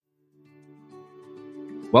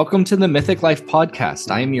Welcome to the Mythic Life Podcast.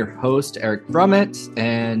 I am your host, Eric Brummett,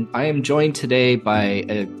 and I am joined today by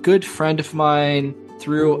a good friend of mine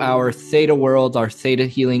through our Theta world, our Theta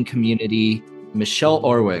healing community, Michelle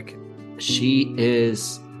Orwick. She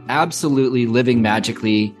is absolutely living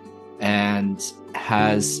magically and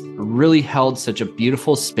has really held such a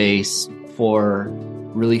beautiful space for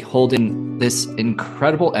really holding this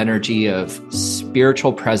incredible energy of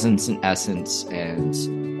spiritual presence and essence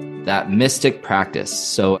and that mystic practice.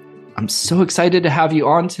 So I'm so excited to have you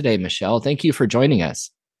on today, Michelle. Thank you for joining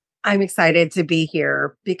us. I'm excited to be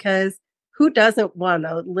here because who doesn't want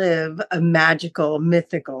to live a magical,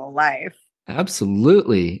 mythical life?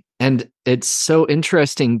 Absolutely. And it's so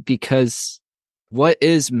interesting because what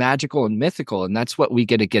is magical and mythical? And that's what we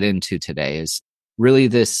get into today is really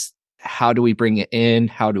this, how do we bring it in?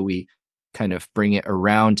 How do we kind of bring it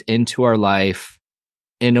around into our life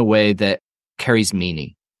in a way that carries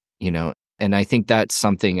meaning? And I think that's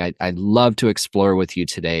something I'd love to explore with you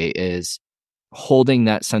today is holding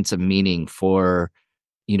that sense of meaning for,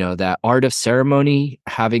 that art of ceremony,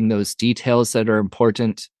 having those details that are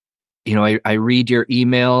important. I read your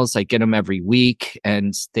emails, I get them every week,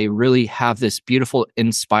 and they really have this beautiful,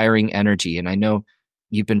 inspiring energy. And I know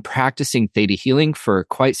you've been practicing Theta healing for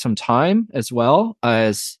quite some time, as well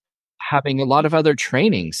as having a lot of other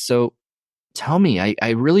trainings. So tell me, I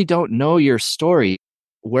really don't know your story.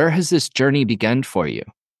 Where has this journey begun for you?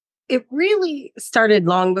 It really started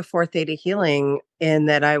long before Theta healing in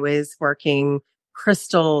that I was working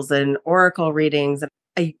crystals and oracle readings.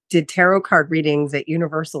 I did tarot card readings at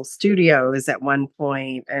Universal Studios at one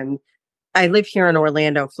point, and I live here in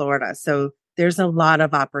Orlando, Florida. So there's a lot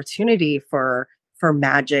of opportunity for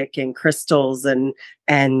magic and crystals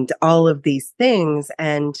and all of these things.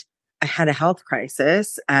 And I had a health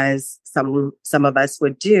crisis, as some of us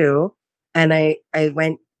would do. And I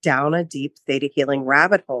went down a deep Theta healing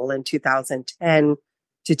rabbit hole in 2010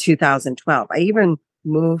 to 2012. I even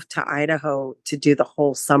moved to Idaho to do the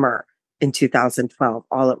whole summer in 2012,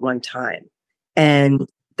 all at one time. And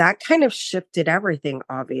that kind of shifted everything,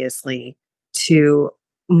 obviously, to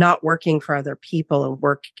not working for other people and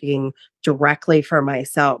working directly for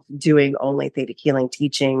myself, doing only Theta healing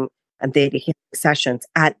teaching and Theta healing sessions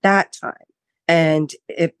at that time. And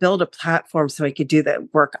it built a platform so I could do the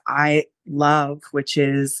work I love, which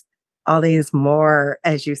is all these more,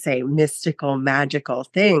 as you say, mystical, magical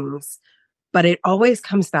things. But it always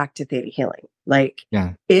comes back to Theta healing. Like,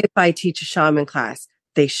 if I teach a shaman class,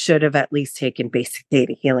 they should have at least taken basic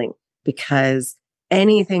Theta healing, because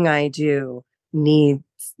anything I do needs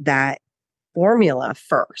that formula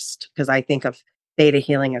first. Because I think of Theta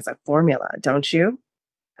healing as a formula, don't you?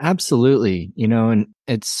 Absolutely. And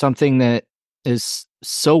it's something that is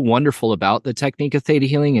so wonderful about the technique of Theta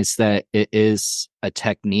healing is that it is a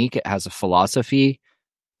technique, it has a philosophy,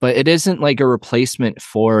 but it isn't like a replacement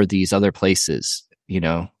for these other places,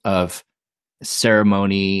 of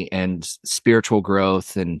ceremony and spiritual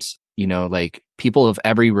growth. And, like people of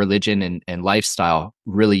every religion and lifestyle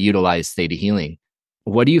really utilize Theta healing.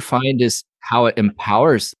 What do you find is how it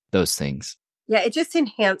empowers those things? Yeah, it just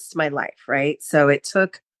enhanced my life, right? So it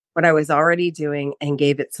took what I was already doing and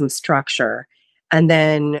gave it some structure. And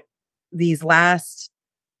then these last,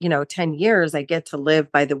 10 years, I get to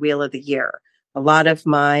live by the wheel of the year. A lot of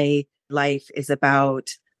my life is about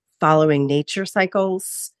following nature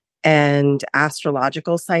cycles and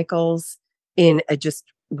astrological cycles in a just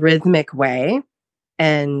rhythmic way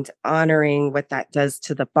and honoring what that does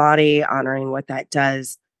to the body, honoring what that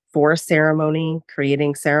does for ceremony,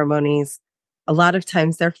 creating ceremonies. A lot of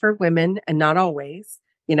times they're for women and not always.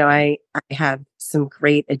 I have some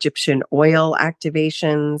great Egyptian oil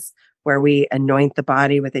activations where we anoint the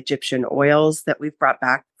body with Egyptian oils that we've brought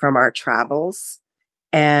back from our travels.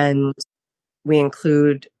 And we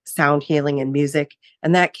include sound healing and music.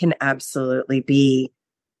 And that can absolutely be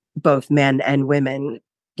both men and women.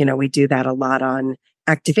 We do that a lot on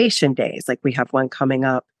activation days. Like we have one coming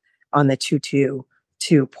up on the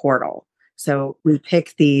 222 portal. So we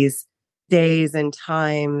pick these days and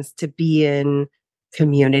times to be in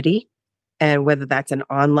community, and whether that's an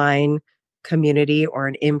online community or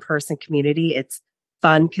an in-person community, it's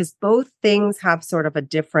fun because both things have sort of a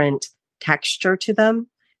different texture to them.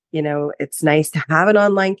 It's nice to have an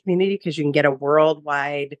online community because you can get a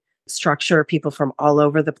worldwide structure of people from all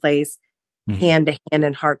over the place, hand to hand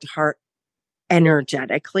and heart to heart,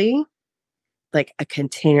 energetically, like a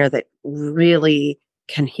container that really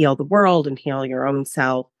can heal the world and heal your own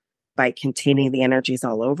self by containing the energies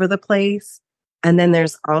all over the place. And then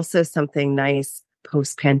there's also something nice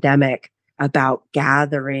post-pandemic about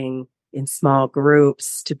gathering in small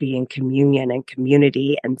groups to be in communion and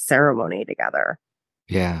community and ceremony together.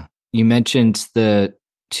 Yeah. You mentioned the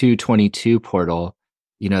 222 portal.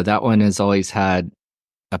 That one has always had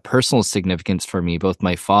a personal significance for me. Both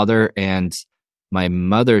my father and my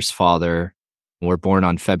mother's father were born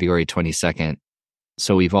on February 22nd.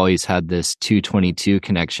 So we've always had this 222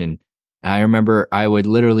 connection. And I remember I would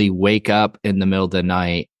literally wake up in the middle of the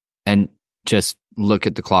night and just look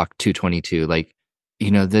at the clock, 222. Like,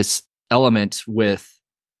 this element with,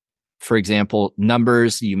 for example,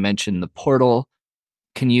 numbers. You mentioned the portal.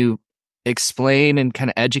 Can you explain and kind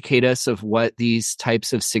of educate us of what these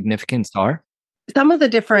types of significance are? Some of the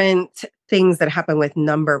different things that happen with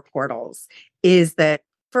number portals is that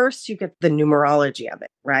first you get the numerology of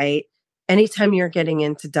it, right? Anytime you're getting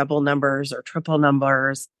into double numbers or triple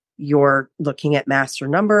numbers, you're looking at master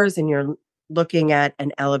numbers and you're looking at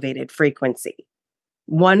an elevated frequency.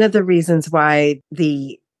 One of the reasons why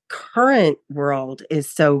the current world is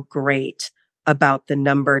so great about the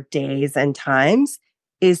number days and times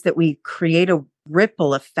is that we create a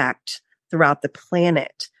ripple effect throughout the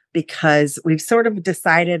planet because we've sort of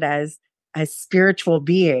decided as spiritual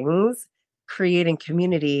beings creating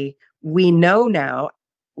community, we know now,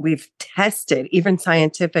 we've tested even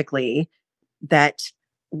scientifically that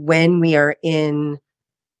when we are in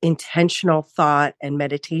intentional thought and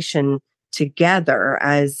meditation together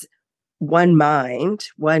as one mind,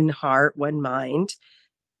 one heart, one mind,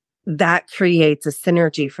 that creates a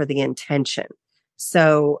synergy for the intention.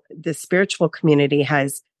 So the spiritual community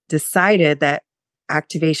has decided that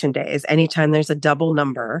activation days, anytime there's a double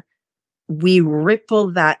number, we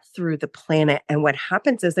ripple that through the planet. And what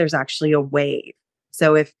happens is there's actually a wave.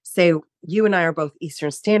 So if, say, you and I are both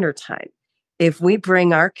Eastern Standard Time, if we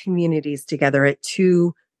bring our communities together at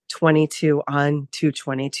 222 on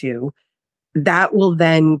 222, that will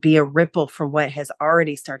then be a ripple from what has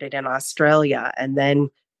already started in Australia and then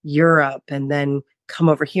Europe and then come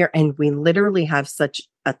over here. And we literally have such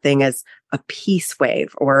a thing as a peace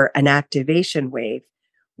wave or an activation wave Yeah.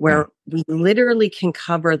 where we literally can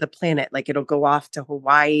cover the planet. Like it'll go off to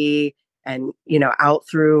Hawaii and, out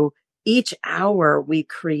through each hour, we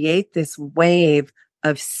create this wave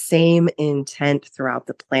of same intent throughout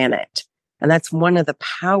the planet. And that's one of the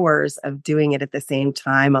powers of doing it at the same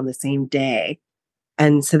time on the same day.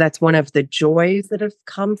 And so that's one of the joys that have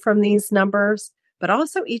come from these numbers. But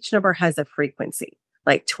also, each number has a frequency.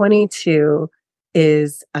 Like 22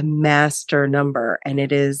 is a master number, and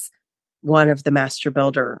it is one of the master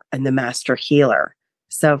builder and the master healer.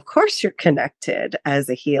 So, of course, you're connected as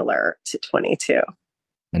a healer to 22.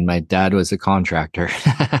 And my dad was a contractor.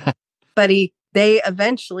 But they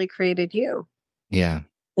eventually created you Yeah.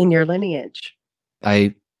 in your lineage.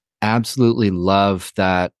 I absolutely love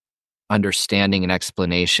that understanding and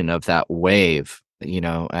explanation of that wave,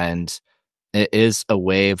 and it is a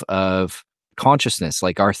wave of consciousness.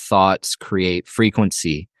 Like our thoughts create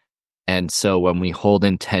frequency. And so when we hold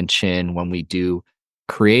intention, when we do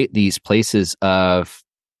create these places of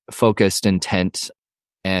focused intent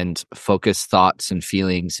and focused thoughts and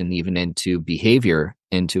feelings, and even into behavior,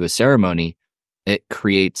 into a ceremony, it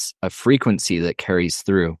creates a frequency that carries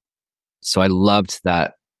through. So I loved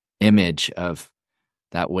that image of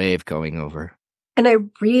that wave going over. And I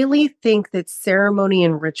really think that ceremony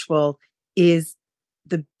and ritual is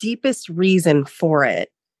the deepest reason for it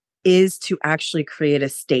is to actually create a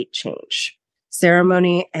state change.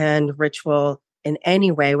 Ceremony and ritual in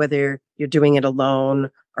any way, whether you're doing it alone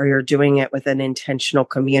or you're doing it with an intentional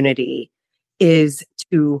community, is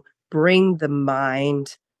to bring the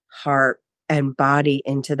mind, heart, and body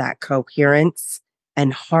into that coherence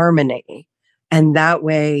and harmony. And that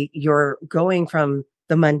way you're going from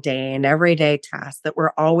the mundane, everyday tasks that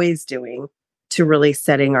we're always doing to really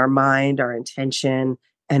setting our mind, our intention,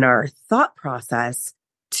 and our thought process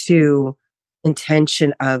to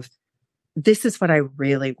intention of this is what I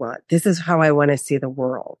really want. This is how I want to see the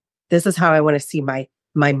world. This is how I want to see my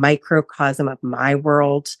microcosm of my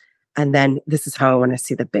world. And then this is how I want to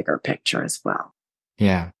see the bigger picture as well.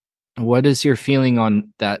 Yeah. What is your feeling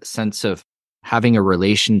on that sense of having a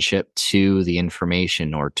relationship to the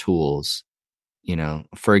information or tools?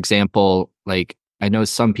 For example, like I know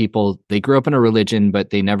some people, they grew up in a religion, but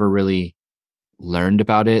they never really learned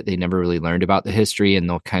about it. They never really learned about the history, and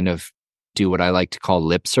they'll kind of do what I like to call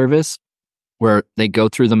lip service, where they go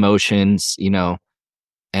through the motions,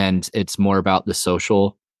 and it's more about the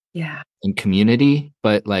social Yeah. and community.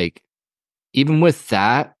 But like, even with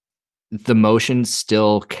that, the motions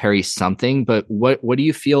still carry something. But what do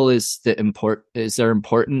you feel is is there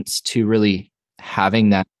importance to really having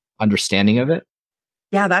that understanding of it?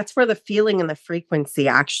 Yeah, that's where the feeling and the frequency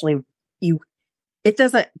actually you it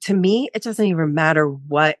doesn't to me, it doesn't even matter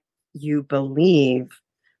what you believe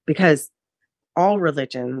because all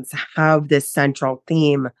religions have this central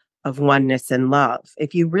theme of oneness and love.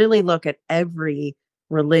 If you really look at every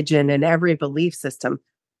religion and every belief system,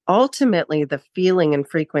 ultimately the feeling and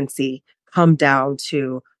frequency come down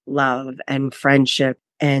to love and friendship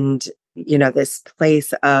and, this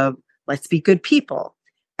place of let's be good people.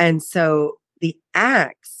 And so the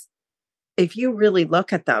acts, if you really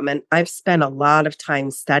look at them, and I've spent a lot of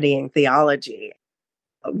time studying theology,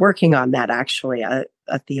 working on that actually, a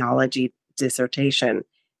theology dissertation.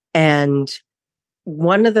 And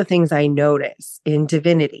one of the things I notice in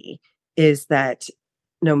divinity is that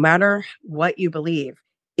no matter what you believe,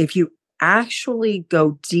 if you actually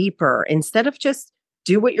go deeper, instead of just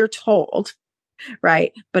do what you're told,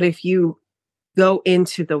 right? But if you go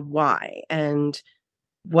into the why and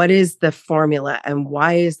what is the formula and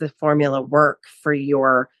why is the formula work for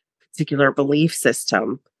your particular belief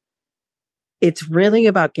system, it's really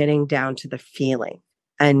about getting down to the feeling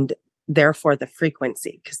and therefore the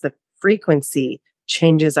frequency, because the frequency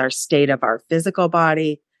changes our state of our physical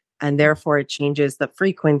body and therefore it changes the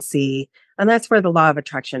frequency. And that's where the law of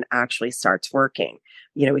attraction actually starts working.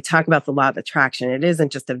 We talk about the law of attraction. It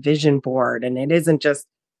isn't just a vision board and it isn't just,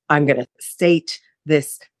 I'm going to state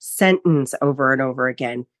this sentence over and over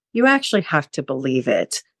again. You actually have to believe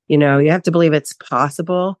it. You have to believe it's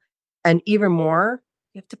possible. And even more,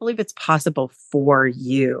 you have to believe it's possible for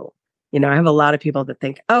you. I have a lot of people that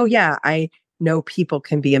think, oh, yeah, I know people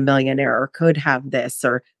can be a millionaire or could have this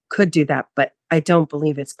or could do that, but I don't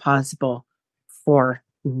believe it's possible for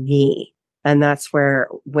me. And that's where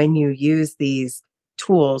when you use these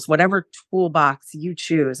tools, whatever toolbox you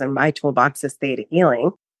choose, and my toolbox is theta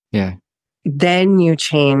healing, Yeah. then you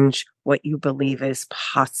change what you believe is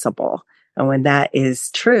possible. And when that is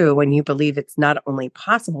true, when you believe it's not only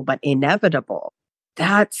possible, but inevitable,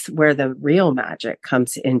 that's where the real magic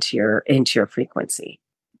comes into your frequency.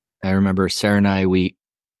 I remember Sarah and we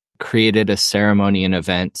created a ceremony and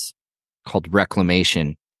event called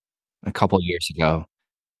Reclamation a couple of years ago.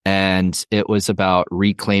 And it was about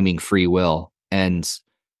reclaiming free will. And,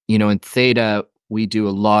 in Theta, we do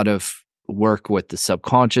a lot of work with the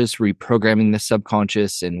subconscious, reprogramming the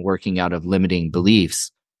subconscious and working out of limiting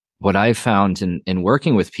beliefs. What I've found in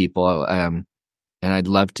working with people, and I'd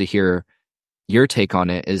love to hear your take on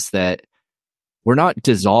it, is that we're not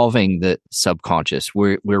dissolving the subconscious.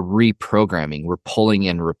 We're reprogramming, we're pulling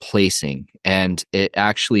and replacing. And it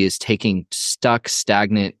actually is taking stuck,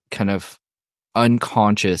 stagnant, kind of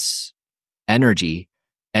unconscious energy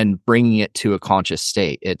and bringing it to a conscious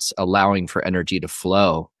state. It's allowing for energy to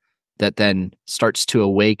flow that then starts to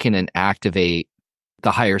awaken and activate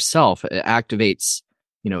the higher self. It activates,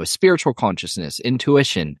 a spiritual consciousness,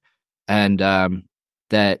 intuition, and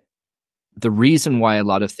that the reason why a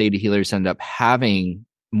lot of theta healers end up having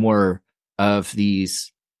more of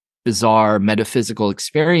these bizarre metaphysical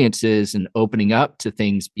experiences and opening up to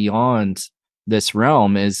things beyond this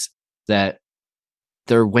realm is that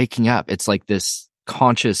they're waking up. It's like this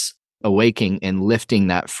conscious awakening and lifting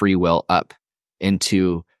that free will up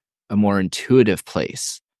into a more intuitive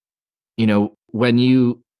place. When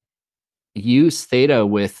you use theta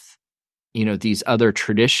with, these other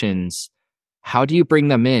traditions, how do you bring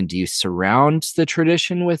them in? Do you surround the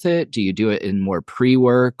tradition with it? Do you do it in more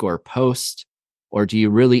pre-work or post? Or do you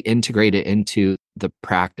really integrate it into the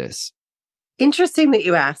practice? Interesting that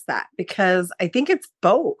you asked that, because I think it's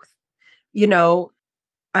both.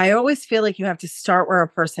 I always feel like you have to start where a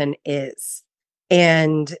person is.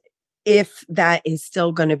 And if that is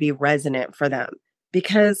still going to be resonant for them,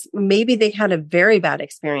 because maybe they had a very bad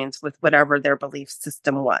experience with whatever their belief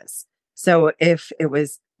system was. So if it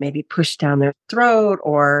was maybe pushed down their throat,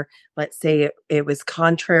 or let's say it was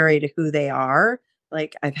contrary to who they are,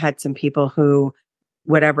 like I've had some people who,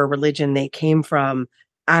 whatever religion they came from,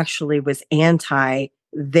 actually was anti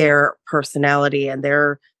their personality and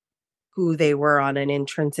their who they were on an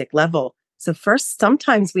intrinsic level. So first,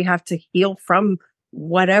 sometimes we have to heal from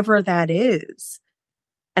whatever that is.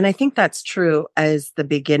 And I think that's true as the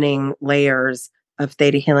beginning layers of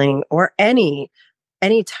theta healing or any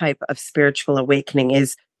type of spiritual awakening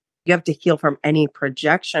is you have to heal from any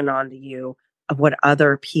projection onto you of what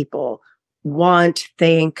other people want,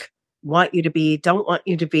 think, want you to be, don't want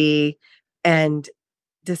you to be, and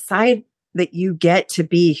decide that you get to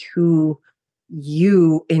be who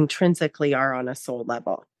you intrinsically are on a soul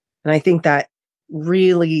level. And I think that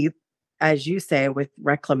really, as you say, with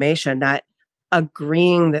reclamation, that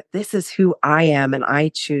agreeing that this is who I am and I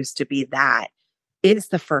choose to be that is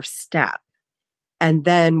the first step. And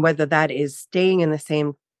then whether that is staying in the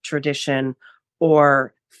same tradition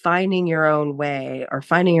or finding your own way or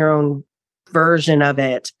finding your own version of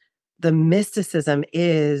it, the mysticism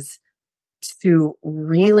is to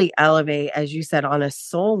really elevate, as you said, on a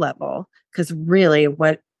soul level. Because really,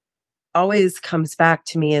 what always comes back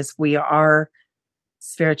to me is we are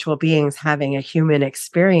spiritual beings having a human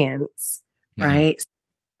experience, Yeah. right?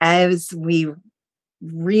 As we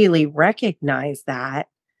really recognize that,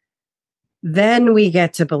 then we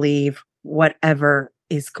get to believe whatever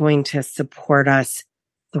is going to support us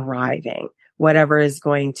thriving, whatever is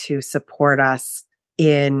going to support us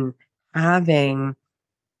in having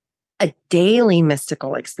a daily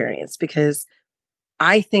mystical experience. Because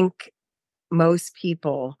I think most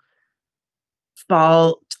people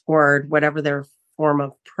fall toward whatever their form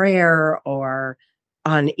of prayer or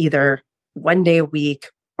on either one day a week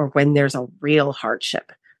or when there's a real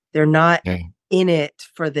hardship. They're not Okay. in it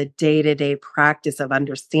for the day to day practice of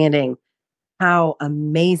understanding how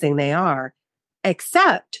amazing they are,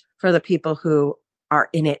 except for the people who are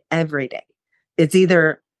in it every day. It's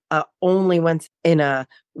either only once in a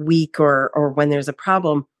week or when there's a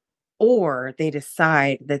problem, or they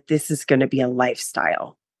decide that this is going to be a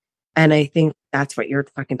lifestyle. And I think that's what you're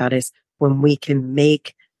talking about is when we can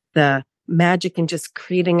make the magic in just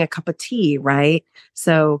creating a cup of tea, right?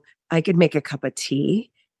 So I could make a cup of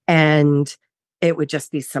tea and it would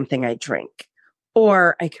just be something I drink.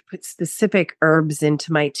 Or I could put specific herbs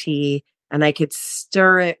into my tea and I could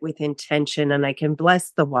stir it with intention and I can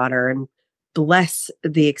bless the water and bless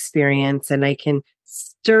the experience and I can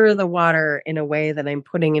stir the water in a way that I'm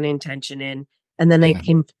putting an intention in. And then I Yeah.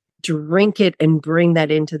 can drink it and bring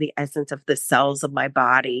that into the essence of the cells of my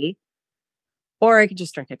body, or I could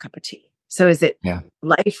just drink a cup of tea. So is it Yeah.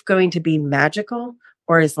 life going to be magical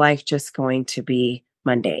or is life just going to be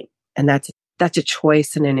mundane? And that's a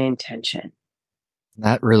choice and an intention.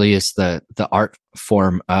 That really is the art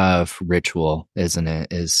form of ritual, isn't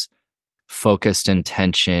it? Is focused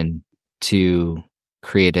intention to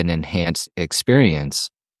create an enhanced experience.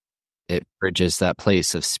 It bridges that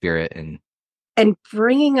place of spirit and And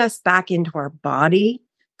bringing us back into our body,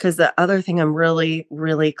 because the other thing I'm really,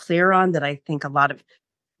 really clear on that I think a lot of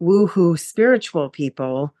woohoo spiritual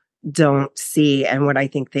people don't see, and what I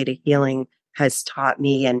think theta healing has taught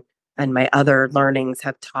me and my other learnings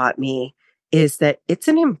have taught me is that it's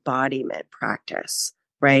an embodiment practice,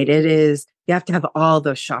 right? It is, you have to have all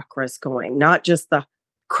those chakras going, not just the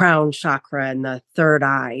crown chakra and the third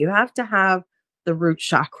eye. You have to have the root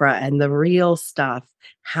chakra and the real stuff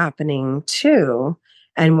happening too.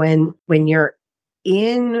 And when you're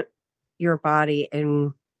in your body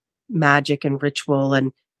in magic and ritual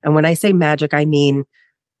and when I say magic, I mean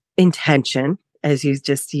intention, as you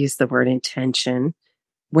just used the word intention.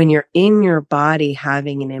 When you're in your body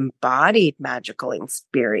having an embodied magical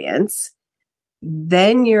experience,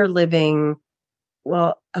 then you're living,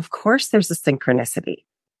 well, of course, there's a synchronicity.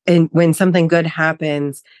 And when something good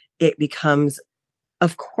happens, it becomes,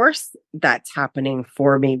 of course, that's happening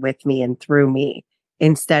for me, with me, and through me,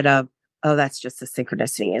 instead of, oh, that's just a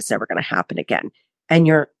synchronicity. It's never going to happen again. And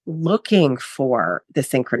you're looking for the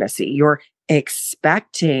synchronicity. You're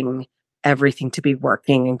expecting everything to be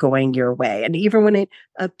working and going your way. And even when it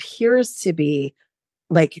appears to be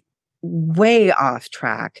like way off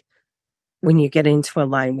track, when you get into a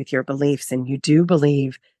line with your beliefs and you do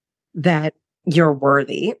believe that you're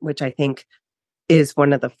worthy, which I think is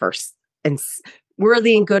one of the first and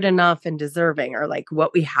worthy and good enough and deserving are like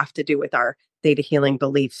what we have to do with our theta healing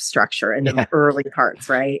belief structure in the yeah. early parts,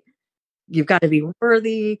 right? You've got to be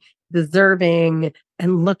worthy, deserving,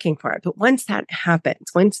 and looking for it. But once that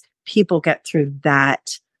happens, once people get through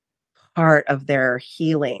that part of their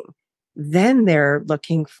healing, then they're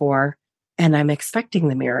looking for, and I'm expecting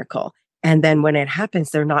the miracle. And then when it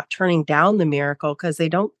happens, they're not turning down the miracle because they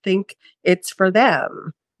don't think it's for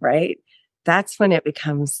them, right? That's when it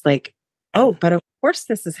becomes like, oh, but of course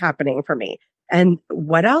this is happening for me. And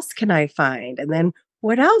what else can I find? And then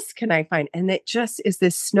what else can I find? And it just is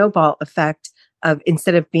this snowball effect of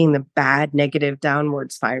instead of being the bad, negative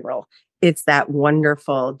downward spiral, it's that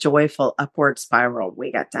wonderful, joyful upward spiral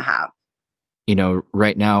we get to have.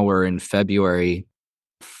 Right now we're in February.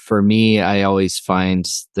 For me, I always find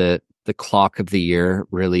that the clock of the year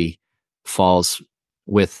really falls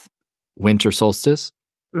with winter solstice.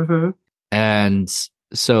 Mm-hmm. And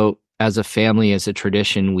so as a family, as a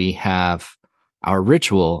tradition, we have our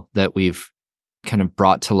ritual that we've kind of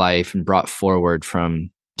brought to life and brought forward from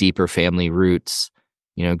deeper family roots.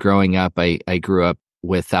 Growing up, I grew up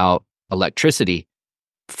without electricity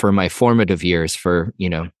for my formative years for,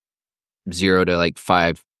 0 to like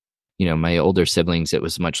 5. My older siblings, it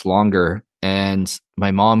was much longer. And my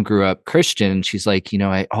mom grew up Christian. She's like,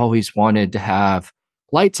 I always wanted to have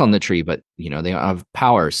lights on the tree, but, they don't have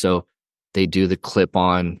power. So they do the clip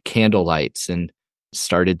on candle lights. And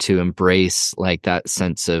started to embrace like that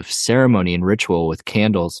sense of ceremony and ritual with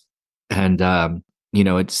candles. And,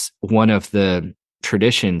 it's one of the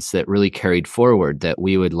traditions that really carried forward that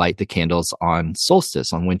we would light the candles on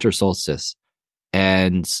solstice, on winter solstice.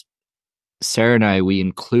 And Sarah and I, we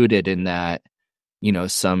included in that,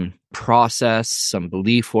 some process, some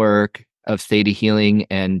belief work of theta healing,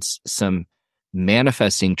 and some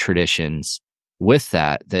manifesting traditions with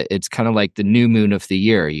that it's kind of like the new moon of the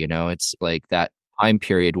year. It's like that time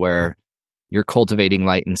period where you're cultivating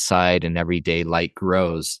light inside and everyday light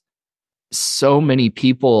grows. So many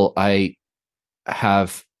people I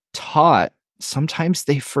have taught, sometimes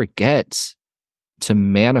they forget to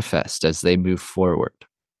manifest as they move forward.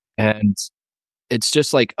 And it's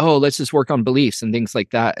just like, oh, let's just work on beliefs and things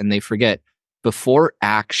like that. And they forget, before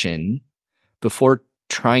action, before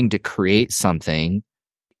trying to create something,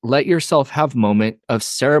 let yourself have a moment of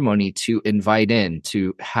ceremony to invite in,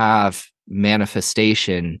 to have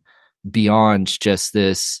manifestation beyond just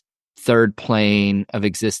this third plane of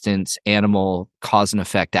existence, animal cause and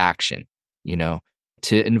effect action,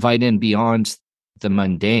 to invite in beyond the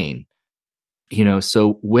mundane.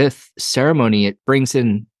 So with ceremony, it brings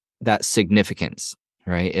in that significance,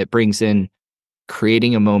 right? It brings in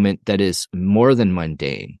creating a moment that is more than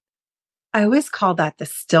mundane. I always call that the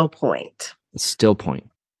still point. Still point.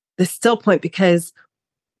 The still point, because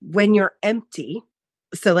when you're empty,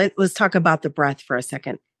 so let's talk about the breath for a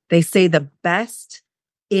second. They say the best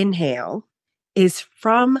inhale is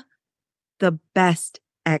from the best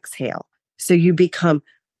exhale. So you become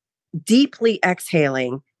deeply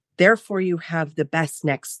exhaling. Therefore, you have the best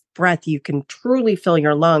next breath. You can truly fill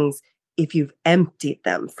your lungs if you've emptied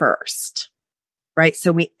them first, right?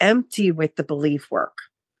 So we empty with the belief work.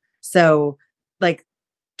 So, like,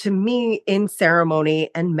 to me, in ceremony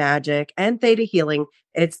and magic and theta healing,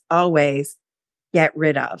 it's always get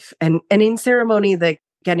rid of. And in ceremony, the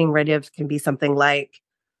getting rid of can be something like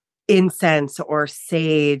incense or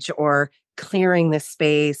sage, or clearing the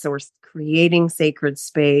space, or creating sacred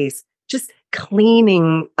space. Just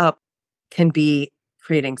cleaning up can be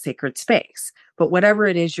creating sacred space. But whatever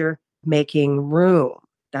it is, you're making room.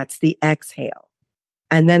 That's the exhale.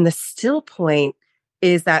 And then the still point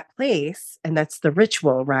is that place, and that's the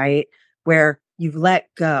ritual, right? Where you've let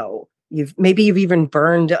go. Maybe you've even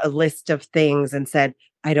burned a list of things and said,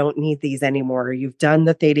 I don't need these anymore. You've done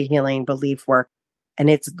the theta healing belief work and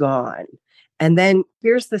it's gone. And then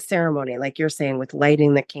here's the ceremony, like you're saying, with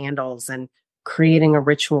lighting the candles and creating a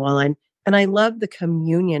ritual. And I love the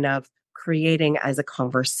communion of creating as a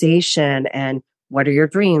conversation. And what are your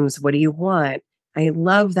dreams? What do you want? I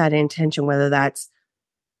love that intention, whether that's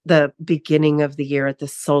the beginning of the year at the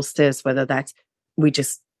solstice, whether that's we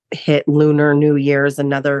just hit Lunar New Year's,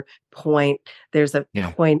 another point. There's a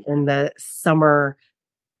point in the summer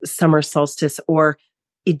solstice, or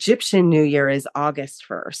Egyptian New Year is August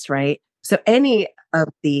 1st, right? So any of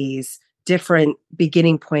these different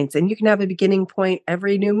beginning points, and you can have a beginning point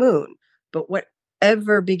every new moon, but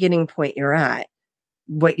whatever beginning point you're at,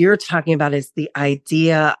 what you're talking about is the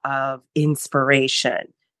idea of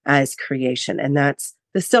inspiration as creation. And that's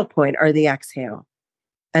the still point, or the exhale.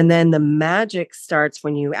 And then the magic starts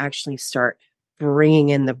when you actually start bringing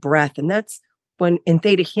in the breath. And that's when in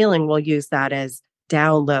theta healing, we'll use that as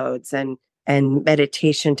downloads and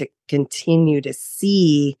meditation to continue to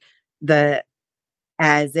see the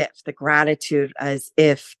gratitude as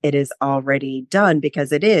if it is already done,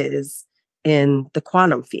 because it is in the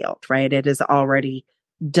quantum field, right? It is already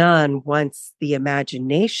done once the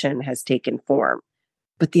imagination has taken form.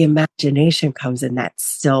 But the imagination comes in that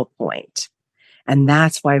still point. And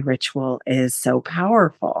that's why ritual is so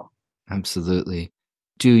powerful. Absolutely.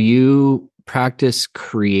 Do you practice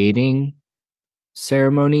creating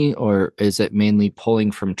ceremony, or is it mainly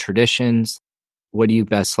pulling from traditions? What do you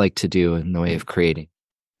best like to do in the way of creating?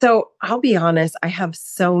 So I'll be honest, I have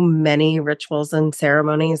so many rituals and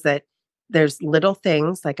ceremonies that there's little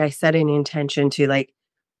things, like I set an intention to, like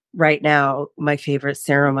right now, my favorite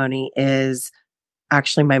ceremony is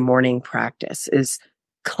actually my morning practice is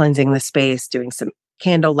cleansing the space, doing some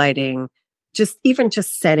candle lighting, just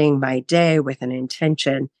setting my day with an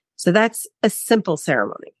intention. So that's a simple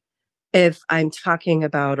ceremony. If I'm talking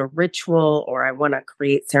about a ritual or I want to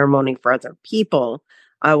create ceremony for other people,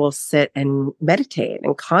 I will sit and meditate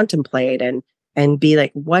and contemplate and be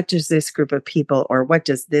like, what does this group of people, or what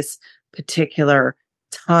does this particular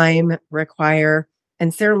time require?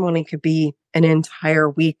 And ceremony could be an entire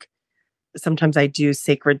week. Sometimes I do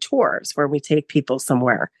sacred tours where we take people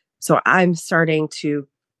somewhere. So I'm starting to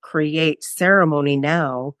create ceremony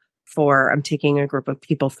now I'm taking a group of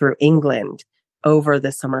people through England over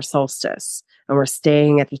the summer solstice, and we're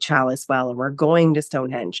staying at the Chalice Well, and we're going to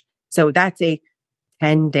Stonehenge. So that's a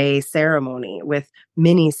 10-day ceremony with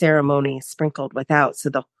mini ceremonies sprinkled without. So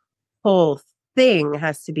the whole thing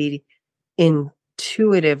has to be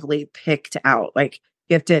intuitively picked out. Like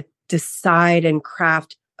you have to decide and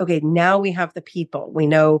craft, okay, now we have the people. We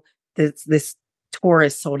know this tour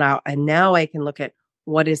is sold out. And now I can look at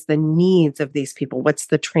what is the needs of these people? What's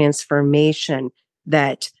the transformation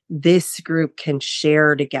that this group can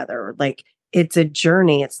share together? Like it's a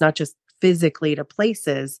journey. It's not just physically to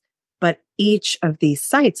places, but each of these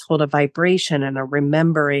sites hold a vibration and a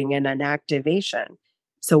remembering and an activation.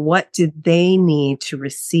 So what do they need to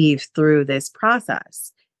receive through this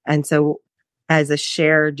process? And so as a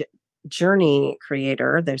shared journey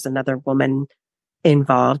creator, there's another woman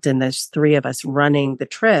involved, and there's three of us running the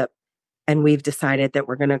trip. And we've decided that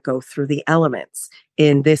we're going to go through the elements.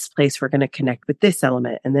 In this place, we're going to connect with this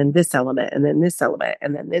element, and then this element, and then this element,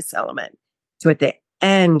 and then this element. So at the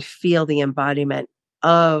end, feel the embodiment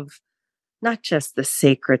of not just the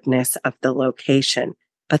sacredness of the location,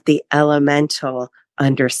 but the elemental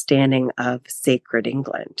understanding of sacred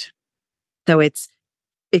England. So it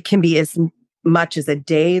can be as much as a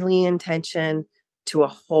daily intention to a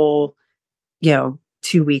whole,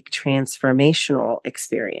 2-week transformational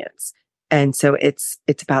experience. And so it's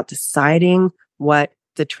about deciding what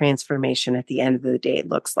the transformation at the end of the day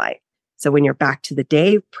looks like. So when you're back to the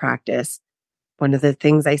day practice, one of the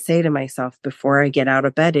things I say to myself before I get out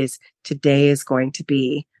of bed is today is going to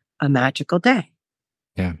be a magical day.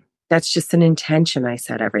 Yeah. That's just an intention I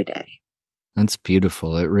set every day. That's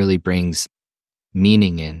beautiful. It really brings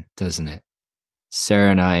meaning in, doesn't it?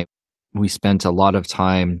 Sarah and I, we spent a lot of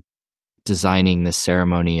time designing the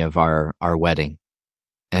ceremony of our wedding.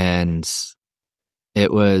 And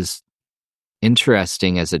it was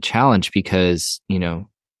interesting as a challenge because,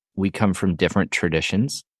 we come from different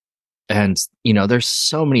traditions. And, there's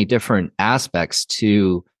so many different aspects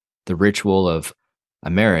to the ritual of a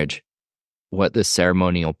marriage, what the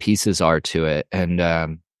ceremonial pieces are to it. And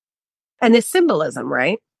the symbolism,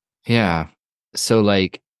 right? Yeah. So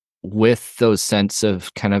like with those sense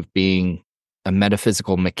of kind of being a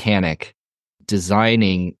metaphysical mechanic,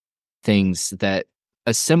 designing things that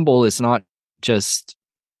a symbol is not just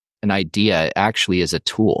an idea, it actually is a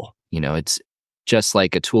tool. It's just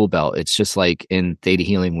like a tool belt. It's just like in theta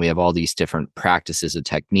healing, we have all these different practices and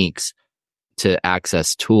techniques to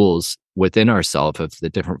access tools within ourselves of the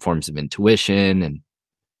different forms of intuition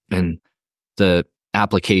and the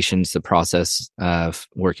applications, the process of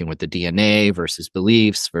working with the DNA versus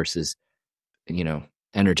beliefs versus,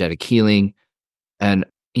 energetic healing. And,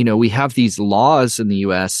 we have these laws in the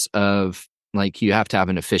US of like, you have to have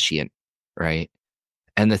an officiant, right?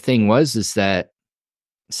 And the thing is that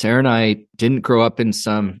Sarah and I didn't grow up in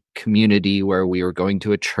some community where we were going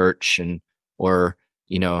to a church or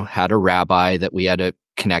had a rabbi that we had a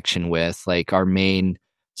connection with. Like our main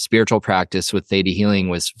spiritual practice with theta healing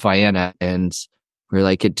was Vienna, and we're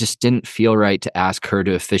like, it just didn't feel right to ask her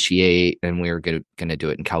to officiate, and we were going to do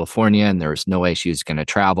it in California, and there was no way she was going to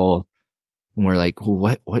travel. And we're like,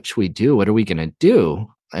 well, what should we do? What are we going to do?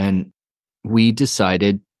 And we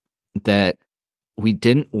decided that we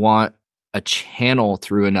didn't want a channel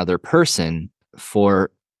through another person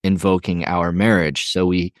for invoking our marriage. So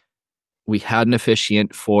we had an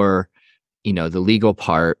officiant for, the legal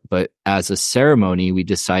part, but as a ceremony, we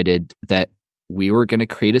decided that we were going to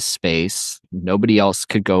create a space nobody else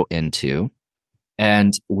could go into,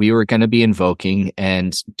 and we were going to be invoking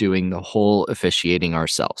and doing the whole officiating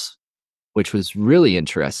ourselves, which was really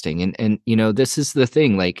interesting. And this is the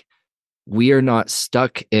thing, like we are not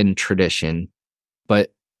stuck in tradition,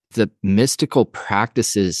 but the mystical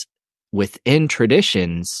practices within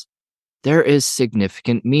traditions, there is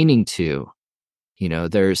significant meaning to.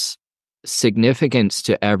 There's significance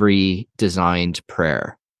to every designed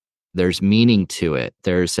prayer. There's meaning to it.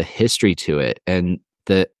 There's a history to it. And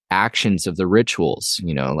the actions of the rituals,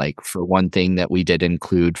 like for one thing that we did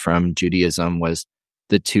include from Judaism was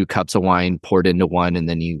the 2 cups of wine poured into one, and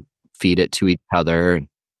then you feed it to each other.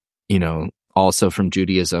 Also from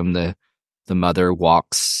Judaism, the mother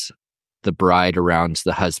walks the bride around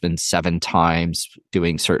the husband 7 times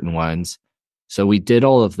doing certain ones. So we did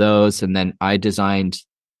all of those. And then I designed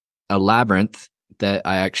a labyrinth that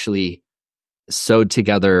I actually sewed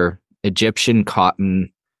together Egyptian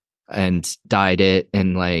cotton and dyed it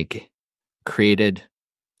and like created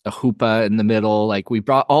a hoopah in the middle. Like we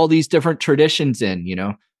brought all these different traditions in,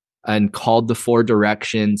 and called the 4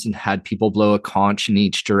 directions and had people blow a conch in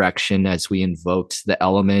each direction as we invoked the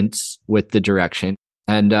elements with the direction.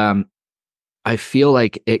 And I feel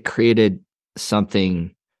like it created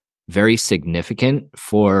something very significant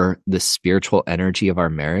for the spiritual energy of our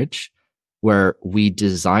marriage, where we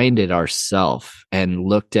designed it ourselves and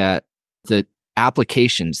looked at the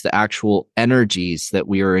applications, the actual energies that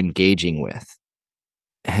we are engaging with.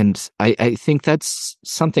 And I think that's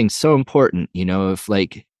something so important, of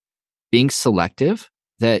like being selective,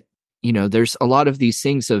 that, there's a lot of these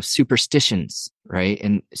things of superstitions, right?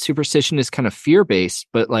 And superstition is kind of fear-based,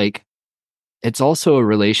 but like it's also a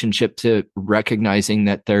relationship to recognizing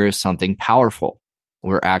that there is something powerful.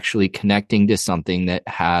 We're actually connecting to something that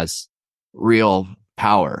has real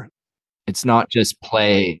power. It's not just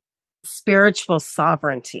play. Spiritual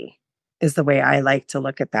sovereignty is the way I like to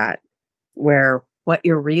look at that, where what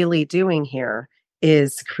you're really doing here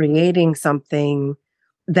is creating something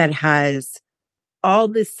that has all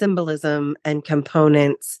this symbolism and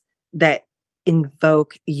components that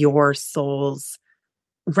invoke your soul's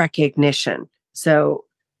recognition. So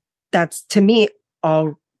that's, to me,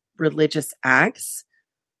 all religious acts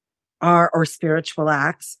are, or spiritual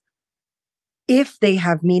acts, if they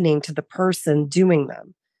have meaning to the person doing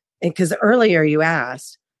them. And because earlier you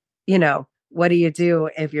asked, what do you do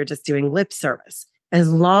if you're just doing lip service?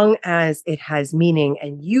 As long as it has meaning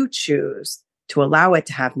and you choose to allow it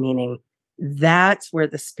to have meaning, that's where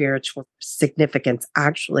the spiritual significance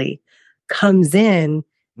actually comes in.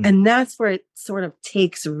 And that's where it sort of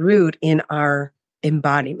takes root in our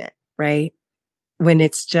embodiment, right? When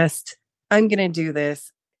it's just, I'm going to do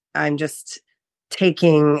this, I'm just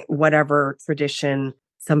taking whatever tradition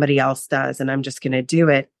somebody else does and I'm just going to do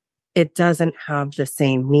it. It doesn't have the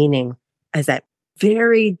same meaning as that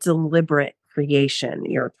very deliberate creation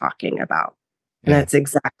you're talking about. And that's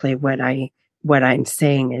exactly what I'm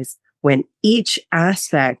saying is, when each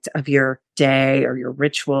aspect of your day or your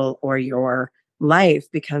ritual or your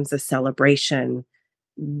life becomes a celebration,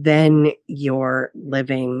 then you're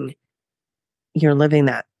living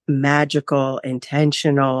that magical,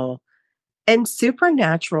 intentional, and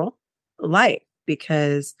supernatural life,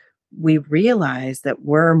 because we realize that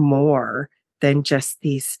we're more than just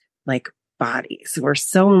these like bodies. We're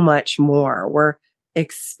so much more. We're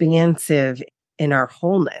expansive in our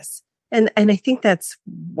wholeness. And I think that's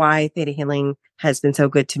why theta healing has been so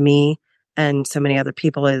good to me and so many other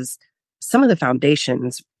people, is some of the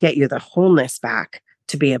foundations get you the wholeness back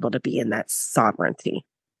to be able to be in that sovereignty,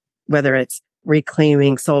 whether it's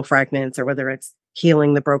reclaiming soul fragments or whether it's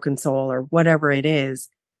healing the broken soul or whatever it is.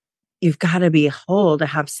 You've got to be whole to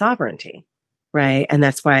have sovereignty, right? And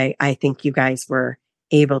that's why I think you guys were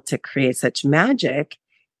able to create such magic,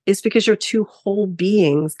 is because you're two whole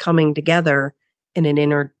beings coming together in an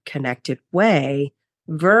interconnected way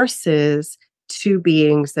versus two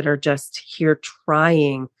beings that are just here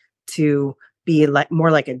trying to be like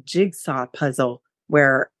more like a jigsaw puzzle,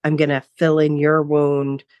 where I'm going to fill in your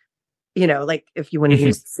wound, like if you want to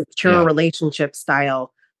use secure relationship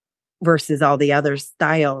style versus all the other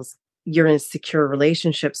styles, you're in a secure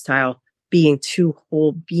relationship style, being two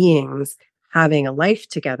whole beings having a life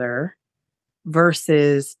together,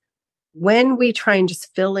 versus when we try and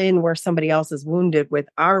just fill in where somebody else is wounded with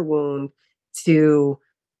our wound to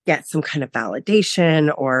get some kind of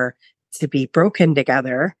validation or to be broken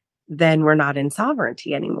together, then we're not in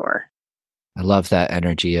sovereignty anymore. I love that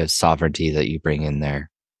energy of sovereignty that you bring in there.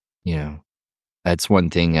 That's one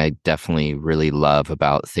thing I definitely really love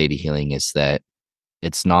about theta healing, is that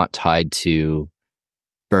it's not tied to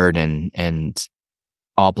burden and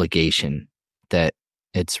obligation, that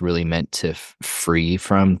it's really meant to free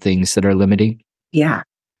from things that are limiting. Yeah.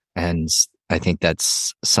 And I think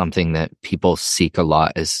that's something that people seek a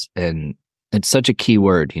lot, and it's such a key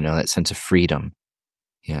word, that sense of freedom.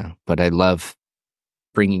 Yeah. But I love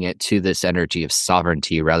bringing it to this energy of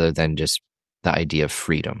sovereignty rather than just the idea of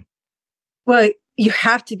freedom. Well, you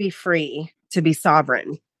have to be free to be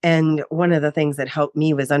sovereign. And one of the things that helped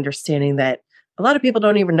me was understanding that a lot of people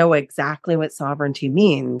don't even know exactly what sovereignty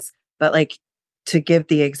means. But like, to give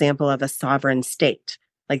the example of a sovereign state,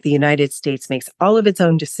 like the United States makes all of its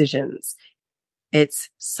own decisions. It's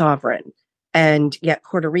sovereign. And yet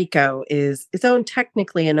Puerto Rico is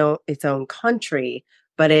technically its own country,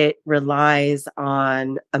 but it relies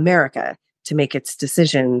on America to make its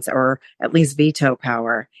decisions, or at least veto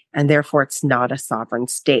power. And therefore it's not a sovereign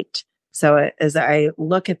state. So as I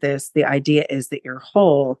look at this, the idea is that you're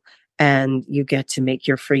whole and you get to make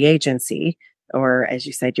your free agency, or as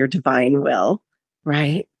you said, your divine will,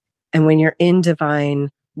 right? And when you're in divine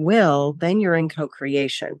will, then you're in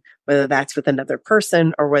co-creation, whether that's with another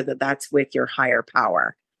person or whether that's with your higher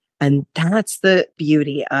power. And that's the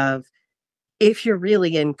beauty of, if you're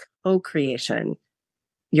really in co-creation,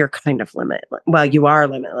 you're kind of limitless. Well, you are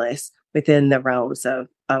limitless within the realms of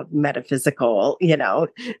of metaphysical, Yeah.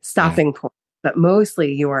 stopping point. But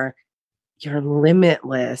mostly you're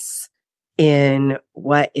limitless in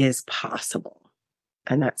what is possible.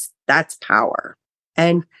 And that's power.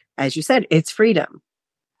 And as you said, it's freedom.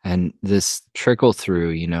 And this trickle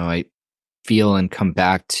through, I feel and come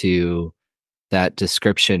back to that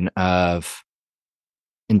description of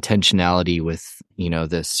intentionality with,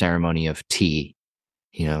 the ceremony of tea.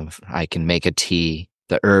 I can make a tea.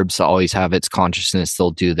 The herbs always have its consciousness.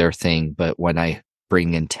 They'll do their thing. But when I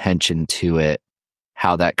bring intention to it,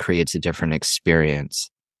 how that creates a different experience.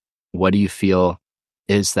 What do you feel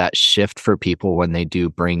is that shift for people when they do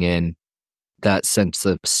bring in that sense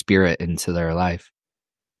of spirit into their life?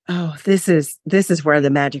 Oh, this is where the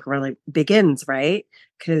magic really begins, right?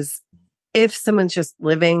 Because if someone's just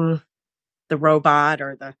living the robot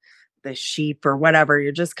or the sheep or whatever,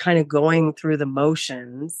 you're just kind of going through the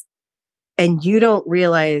motions and you don't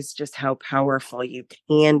realize just how powerful you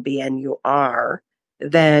can be and you are,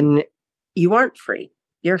 then you aren't free.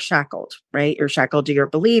 You're shackled, right? You're shackled to your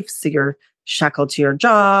beliefs, you're shackled to your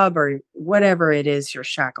job or whatever it is you're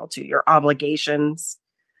shackled to, your obligations.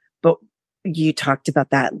 But you talked about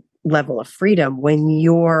that level of freedom when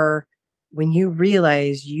you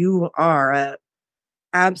realize you are a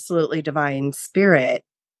absolutely divine spirit,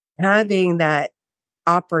 having that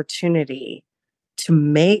opportunity to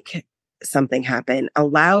make something happen,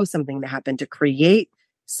 allow something to happen, to create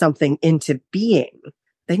something into being,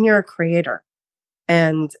 then you're a creator.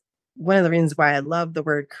 And one of the reasons why I love the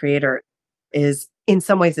word creator is in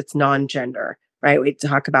some ways it's non-gender, right? We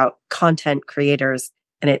talk about content creators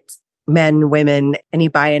and it's men, women, any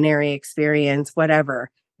binary experience, whatever.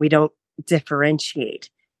 We don't differentiate.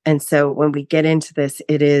 And so when we get into this,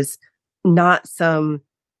 it is not some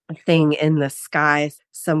thing in the sky,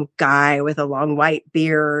 some guy with a long white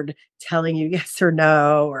beard telling you yes or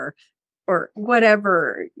no, or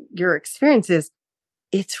whatever your experience is.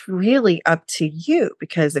 It's really up to you,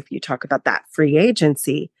 because if you talk about that free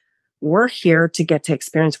agency, we're here to get to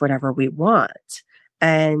experience whatever we want.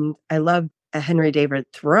 And I love Henry David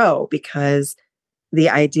Thoreau because the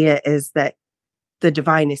idea is that the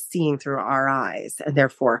divine is seeing through our eyes, and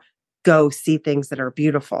therefore go see things that are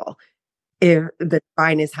beautiful. If the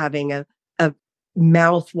divine is having a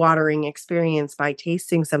mouth-watering experience by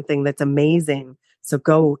tasting something that's amazing, so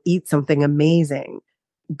go eat something amazing.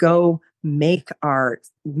 Go make art,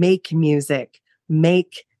 make music,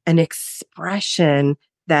 make an expression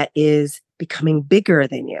that is becoming bigger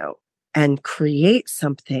than you, and create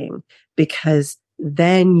something, because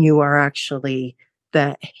then you are actually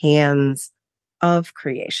the hands of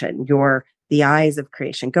creation. You're the eyes of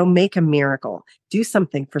creation. Go make a miracle, do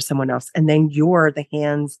something for someone else, and then you're the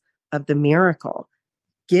hands of the miracle.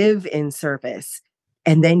 Give in service,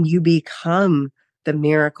 and then you become the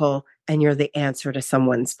miracle and you're the answer to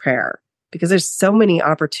someone's prayer. Because there's so many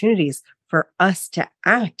opportunities for us to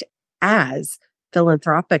act as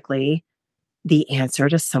philanthropically the answer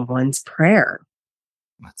to someone's prayer.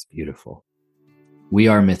 That's beautiful. We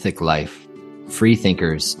are Mythic Life, free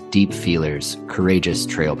thinkers, deep feelers, courageous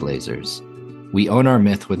trailblazers. We own our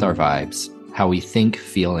myth with our vibes, how we think,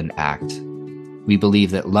 feel, and act. We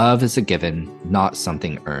believe that love is a given, not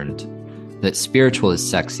something earned. That spiritual is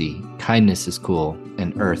sexy, kindness is cool,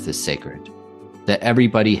 and earth is sacred. That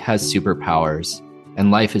everybody has superpowers, and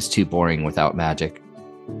life is too boring without magic.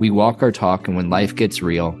 We walk our talk, and when life gets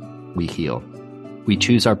real, we heal. We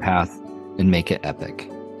choose our path and make it epic.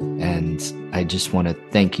 And I just want to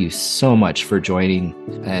thank you so much for joining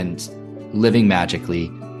and living magically.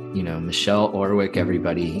 Michelle Orwick,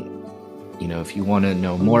 everybody. If you want to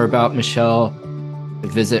know more about Michelle,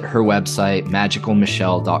 visit her website,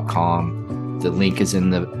 magicalmichelle.com. The link is in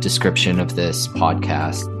the description of this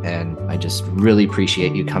podcast. And I just really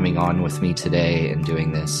appreciate you coming on with me today and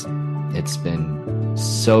doing this. It's been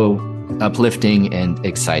so uplifting and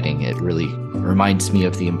exciting. It really reminds me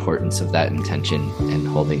of the importance of that intention and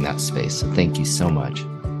holding that space. So thank you so much.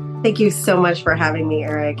 Thank you so much for having me,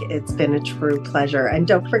 Eric. It's been a true pleasure. And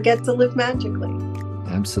don't forget to live magically.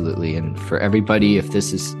 Absolutely. And for everybody, if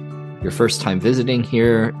this is your first time visiting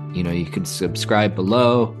here, you can subscribe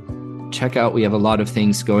below. Check out, we have a lot of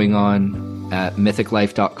things going on at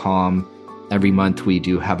mythiclife.com. Every month we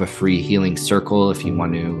do have a free healing circle if you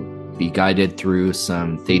want to be guided through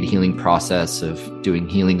some theta healing process of doing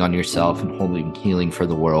healing on yourself and holding healing for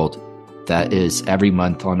the world. That is every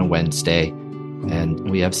month on a Wednesday. And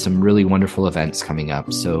we have some really wonderful events coming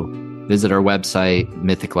up. So visit our website,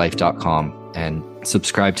 mythiclife.com, and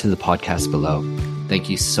subscribe to the podcast below. Thank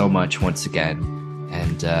you so much once again.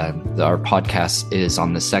 And our podcast is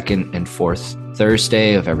on the second and fourth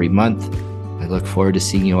Thursday of every month. I look forward to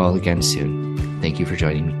seeing you all again soon. Thank you for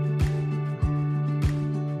joining me.